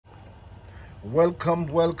Welcome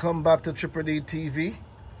back to KW208 TV.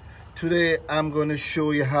 Today I'm going to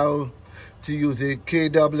show you how to use a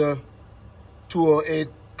KW208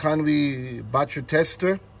 Konnwei battery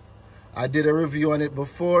tester. I did a review on it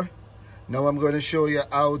before. Now I'm going to show you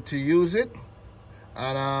how to use it,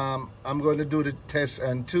 and I'm going to do the test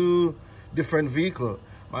on two different vehicles.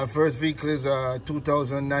 My first vehicle is a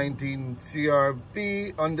 2019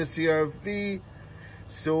 CRV, Honda CRV.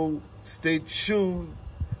 So stay tuned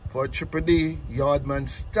for KW208 Yardman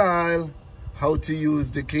style, how to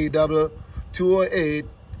use the KW208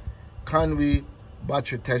 Konnwei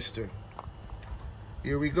battery tester.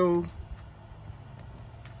 Here we go.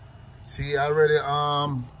 See, I already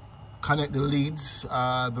connect the leads,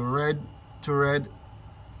 the red to red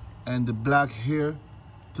and the black here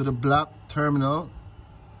to the black terminal.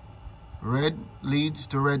 Red leads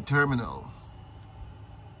to red terminal.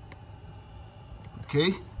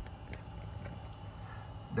 Okay,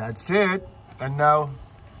 that's it. And now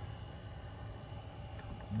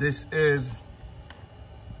this is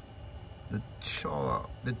the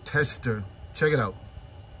tester. Check it out.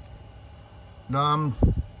 Now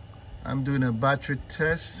I'm doing a battery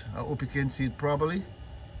test. I hope you can see it properly.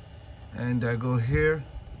 And I go here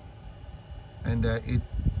and I hit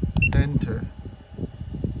enter.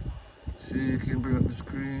 See, you can bring up the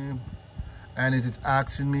screen, and it is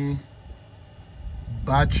asking me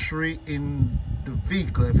battery in the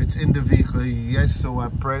vehicle. If it's in the vehicle, yes. So I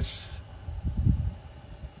press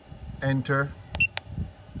enter.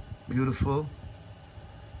 Beautiful.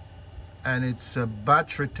 And it's a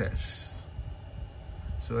battery test.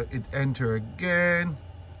 So it enter again,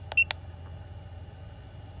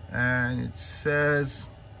 and it says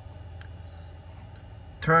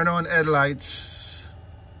turn on headlights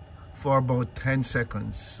for about 10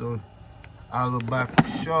 seconds. So I'll go back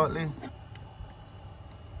shortly.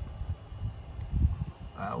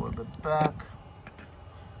 I will be back,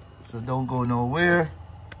 so don't go nowhere.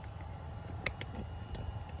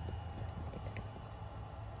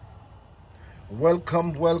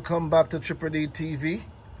 Welcome back to KW208 TV.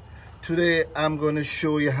 Today I'm going to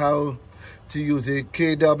show you how to use a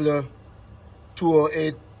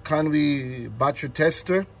KW208 Konnwei battery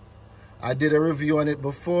tester. I did a review on it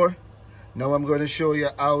before. Now I'm going to show you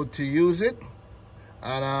how to use it,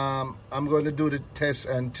 and I'm going to do the test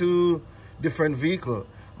on two different vehicles.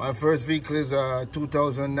 My first vehicle is a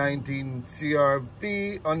 2019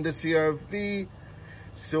 CRV, Honda CRV.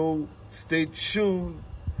 So stay tuned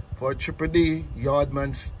for KW208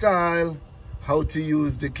 Yardman style, how to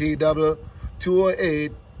use the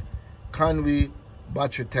KW208 Konnwei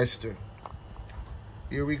battery tester.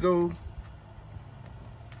 Here we go.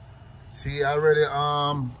 See, I already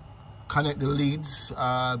connect the leads,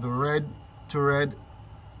 the red to red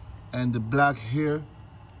and the black here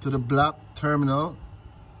to the black terminal.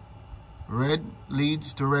 Red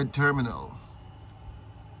leads to red terminal.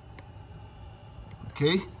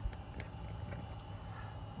 Okay,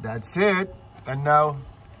 that's it. And now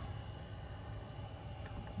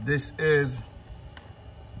this is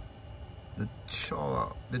the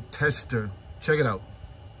tester. Check it out.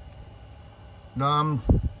 Now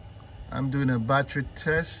I'm doing a battery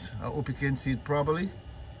test. I hope you can see it properly.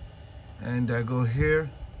 And I go here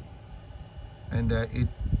and I hit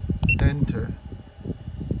enter.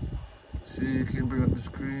 See, you can bring up the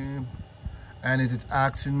screen, and it is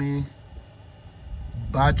asking me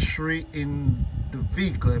battery in the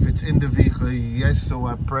vehicle. If it's in the vehicle, yes. So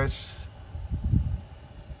I press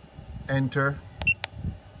enter.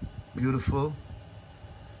 Beautiful.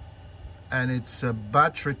 And it's a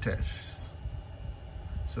battery test.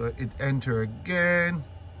 So it enter again,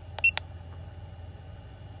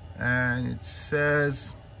 and it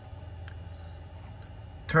says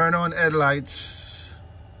turn on headlights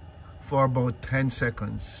for about 10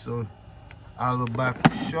 seconds. So I'll go back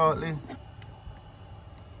shortly.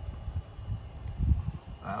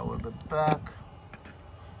 I will be back,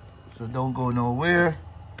 so don't go nowhere.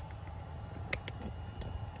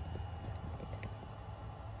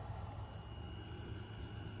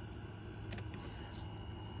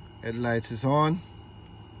 Headlights is on.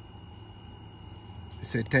 It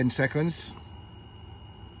said 10 seconds.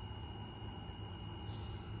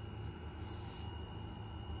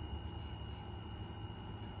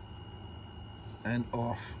 And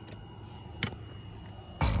off.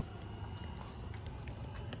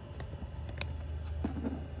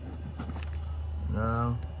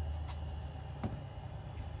 Now,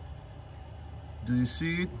 do you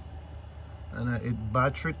see it? And I hit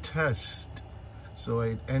battery test. So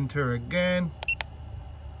I enter again.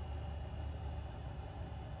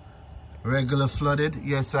 Regular flooded.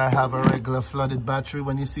 Yes, I have a regular flooded battery.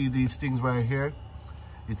 When you see these things right here,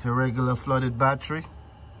 It's a regular flooded battery.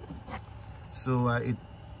 So I hit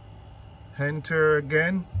enter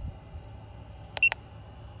again.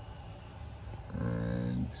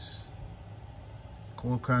 And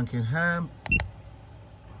cold cranking amp.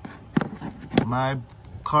 My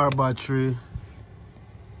car battery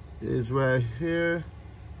is right here.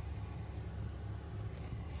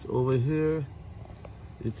 It's over here.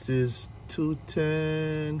 It says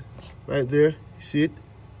 210 right there. You see it?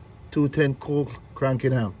 210 cold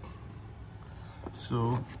cranking amp.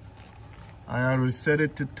 So I already set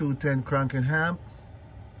it to 210 cranking amp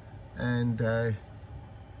and I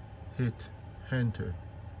hit enter.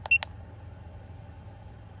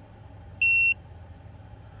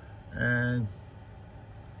 And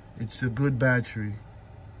it's a good battery.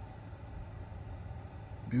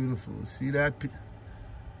 Beautiful. See that?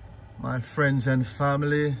 My friends and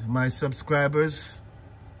family, my subscribers,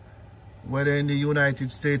 whether in the United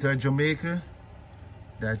States or Jamaica,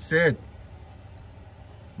 that's it.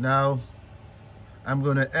 Now, I'm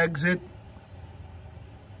gonna exit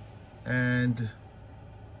and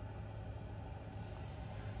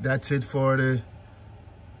that's it for the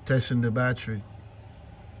testing the battery.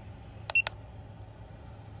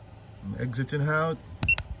 I'm exiting out.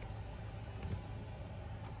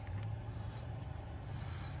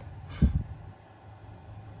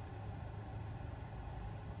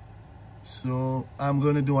 So I'm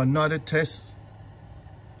going to do another test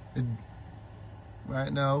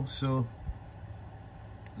right now. So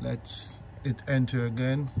let's hit enter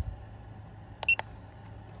again.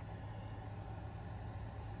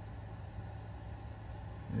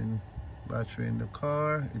 And battery in the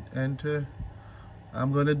car, hit enter.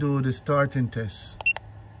 I'm going to do the starting test.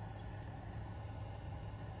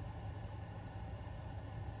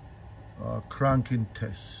 Or cranking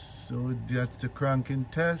test. So that's the cranking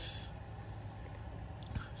test.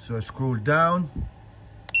 So I scroll down.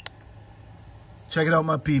 Check it out,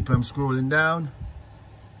 my people. I'm scrolling down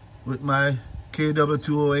with my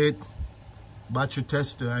KW208 battery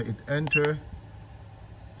tester. I hit enter.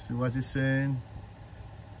 See what it's saying?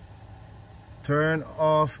 Turn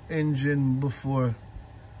off engine before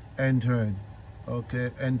entering. Okay,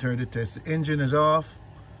 enter the test. The engine is off.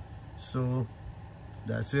 So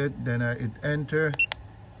that's it. Then I hit enter.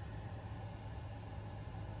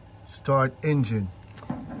 Start engine.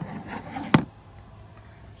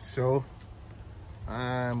 So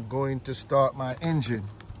I'm going to start my engine.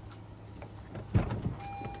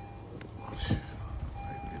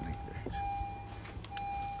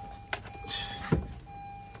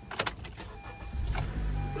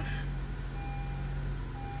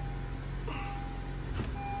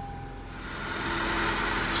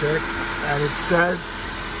 Check, and it says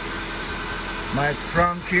my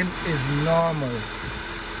cranking is normal.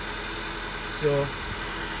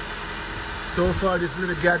 So far this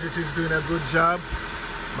little gadget is doing a good job.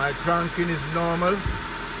 My cranking is normal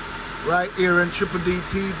right here on Triple D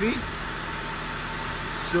TV.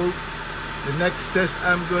 So the next test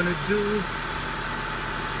I'm gonna do,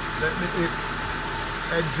 let me hit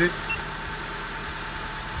exit.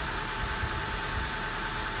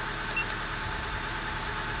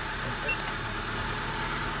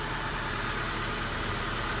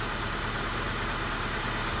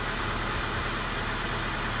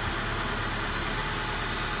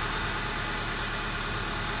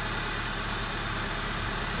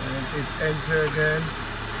 Hit enter again.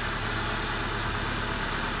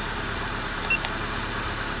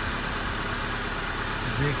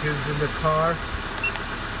 Vehicles in the car.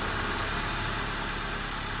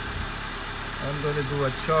 I'm going to do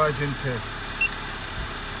a charging test.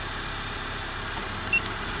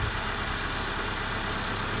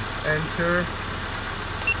 Enter.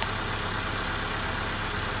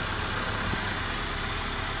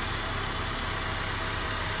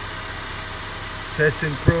 Test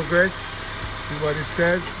in progress. See what it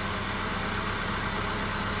says.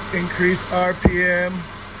 Increase RPM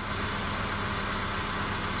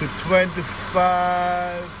to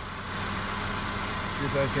 25. See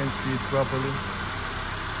if I can see it properly.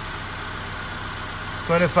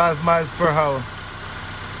 25 miles per hour.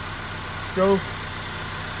 So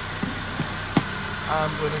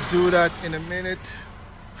I'm going to do that in a minute.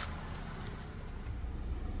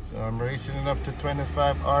 So I'm racing it up to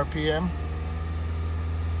 25 RPM.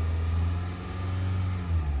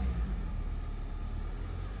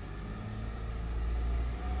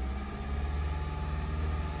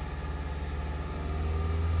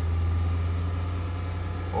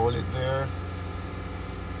 Hold it there,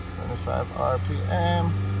 25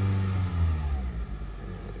 RPM.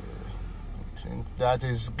 I think that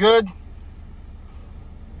is good.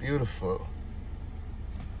 Beautiful.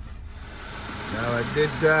 Now I did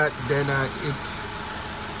that, then I hit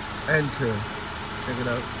enter. Check it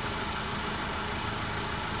out.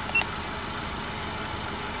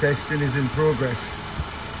 Testing is in progress.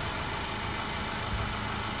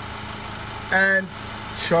 And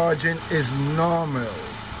charging is normal.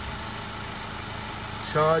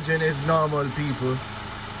 Charging is normal, people.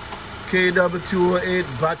 KW208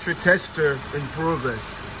 battery tester in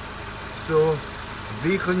progress. So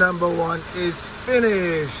vehicle number 1 is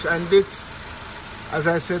finished, and it's, as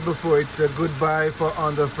I said before, it's a goodbye for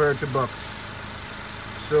under 30 bucks.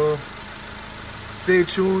 So stay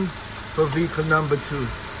tuned for vehicle number 2.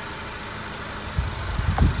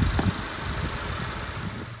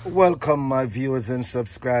 Welcome my viewers and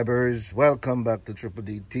subscribers. Welcome back to Triple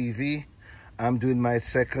D TV. I'm doing my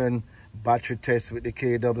second battery test with the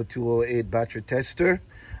KW208 battery tester,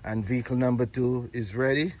 and vehicle number 2 is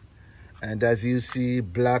ready. And as you see,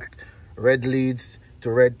 red leads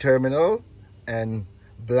to red terminal and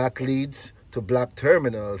black leads to black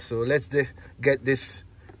terminal. So let's get this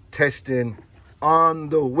testing on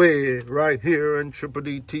the way right here on Triple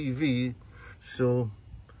D TV. So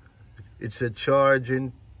it's a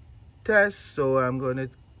charging test, so I'm going to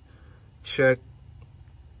check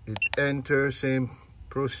it, enter, same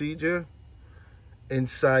procedure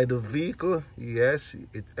inside the vehicle. Yes,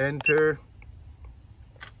 it enter,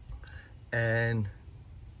 and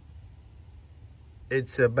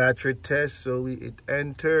it's a battery test, so we hit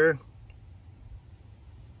enter,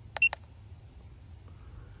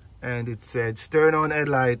 and it said turn on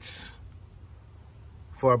headlights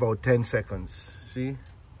for about 10 seconds. See,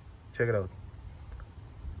 check it out.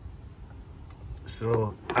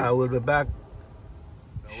 So I will be back.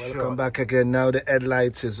 Welcome back again. Now the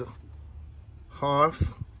headlights is off.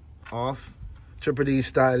 Triple D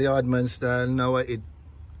style, Yardman style. Now I hit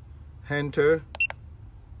enter.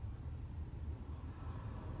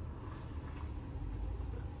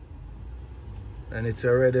 And it's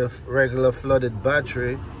already a regular flooded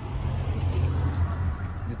battery.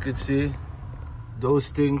 You could see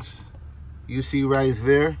those things you see right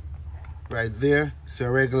there. It's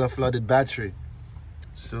a regular flooded battery.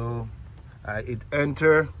 So I hit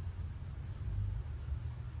enter,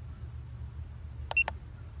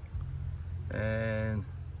 and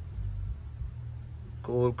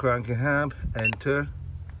cold cranking amp, enter.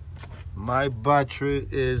 My battery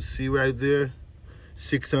is, see right there,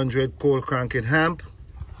 600 cold cranking amp.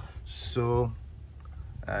 So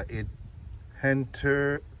I hit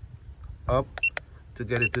enter up to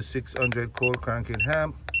get it to 600 cold cranking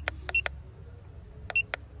amp.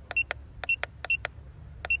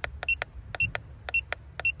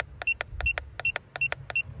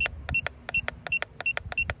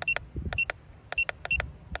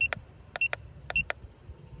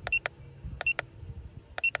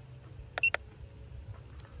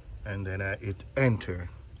 And then I hit enter.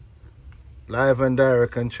 Live and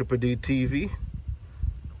direct on Triple D TV.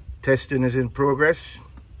 Testing is in progress.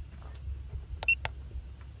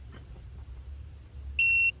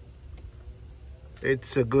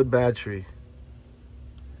 It's a good battery.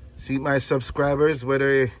 See my subscribers,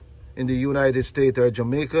 whether in the United States or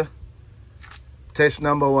Jamaica, test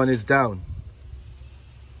number 1 is down.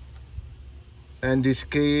 And this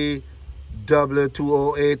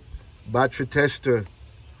KW208 battery tester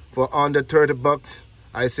for under 30 bucks,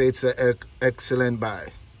 I say it's an excellent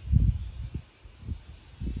buy.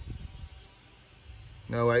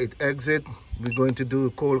 Now I hit exit. We're going to do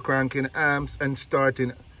cold cranking amps and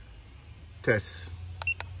starting tests.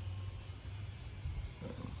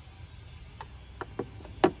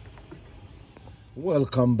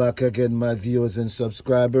 Welcome back again, my viewers and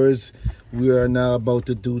subscribers. We are now about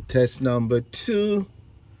to do test number 2.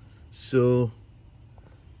 So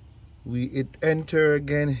we hit enter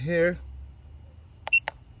again here,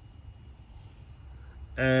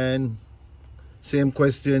 and same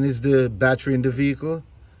question, is the battery in the vehicle?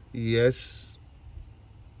 Yes.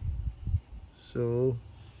 So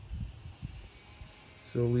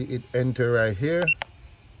we hit enter right here,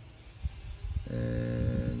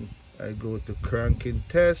 and I go to cranking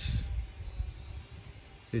test,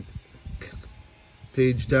 hit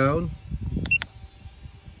page down,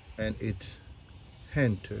 and hit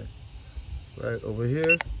enter. Right over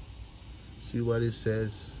here, see what it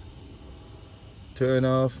says. Turn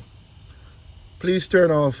off. Please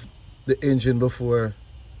turn off the engine before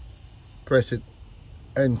press it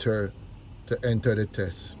enter to enter the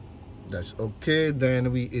test. That's okay.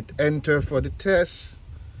 Then we hit enter for the test.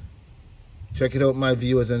 Check it out, my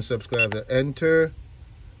viewers and subscribers. Enter,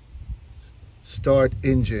 start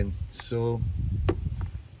engine. So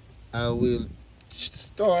I will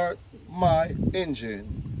start my engine.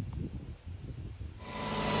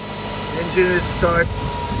 Engine is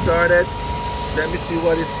started. Let me see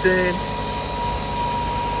what it's saying.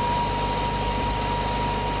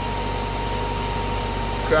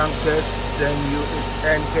 Crank test, then you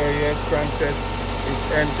enter. Yes, crank test is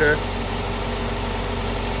enter.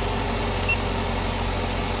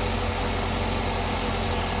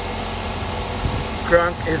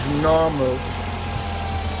 Crank is normal.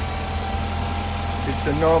 It's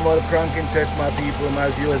a normal cranking test, my people, my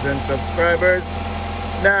viewers and subscribers.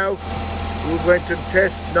 Now we're going to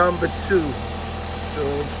test number 2. So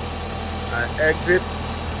I exit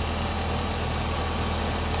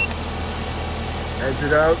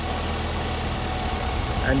out,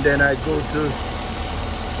 and then I go to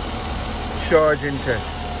charging test.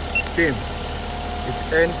 Hit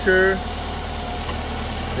enter,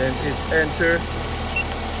 then hit enter,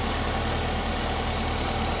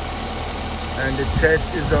 and the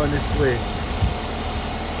test is on its way.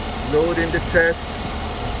 Loading the test.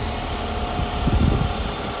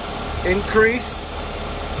 Increase.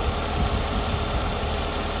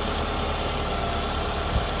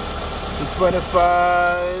 To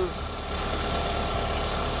 25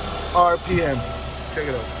 RPM. Check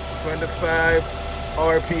it out. 25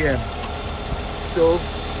 RPM. So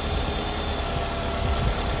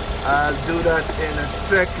I'll do that in a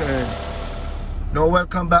second. Now,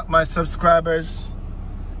 welcome back, my subscribers.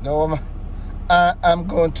 Now I'm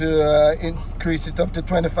going to increase it up to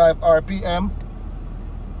 25 RPM.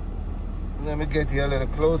 Let me get you a little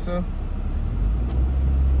closer.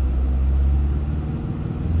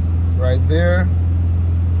 Right there.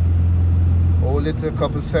 Hold it to a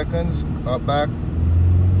couple seconds. Up back.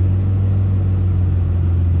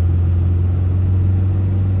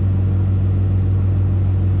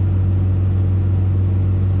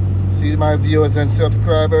 See my viewers and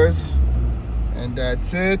subscribers. And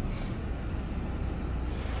that's it.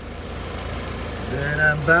 Then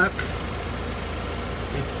I'm back.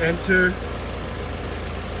 Hit enter.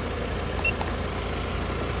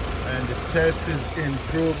 And the test is in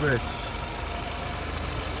progress.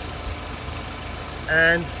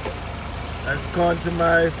 And has gone to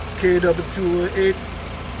my KW208.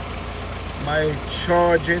 My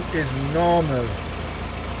charging is normal.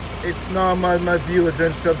 It's normal, my viewers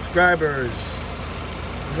and subscribers.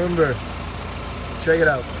 Remember, check it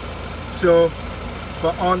out. So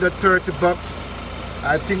for under 30 bucks,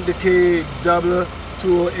 I think the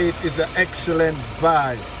KW208 is an excellent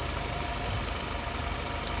buy.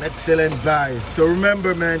 Excellent buy. So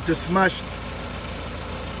remember, man, to smash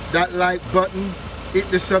that like button, hit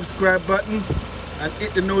the subscribe button, and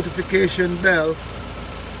hit the notification bell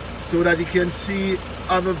so that you can see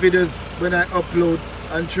other videos when I upload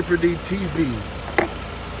on Triple D TV.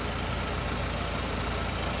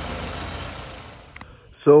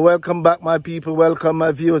 So welcome back, my people. Welcome,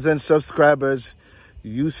 my viewers and subscribers.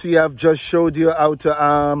 You see, I've just showed you how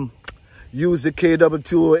to use the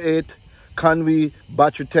KW208 Konnwei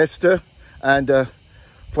battery tester, and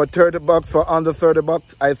for 30 bucks, for under 30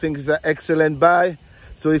 bucks, I think it's an excellent buy.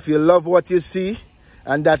 So if you love what you see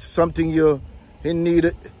and that's something you're in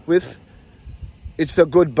need with, it's a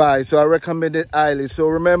good buy. So I recommend it highly. So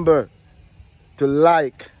remember to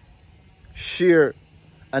like, share,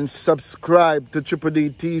 and subscribe to Triple D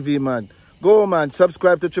TV, man. Go, man,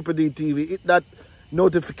 subscribe to Triple D TV. Hit that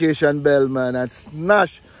notification bell, man, and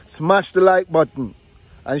smash the like button.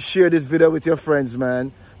 And share this video with your friends,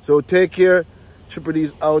 man. So take care. Triple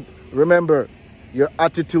D's out. Remember, your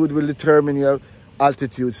attitude will determine your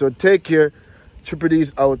altitude. So take care. Triple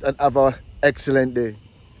D's out and have an excellent day.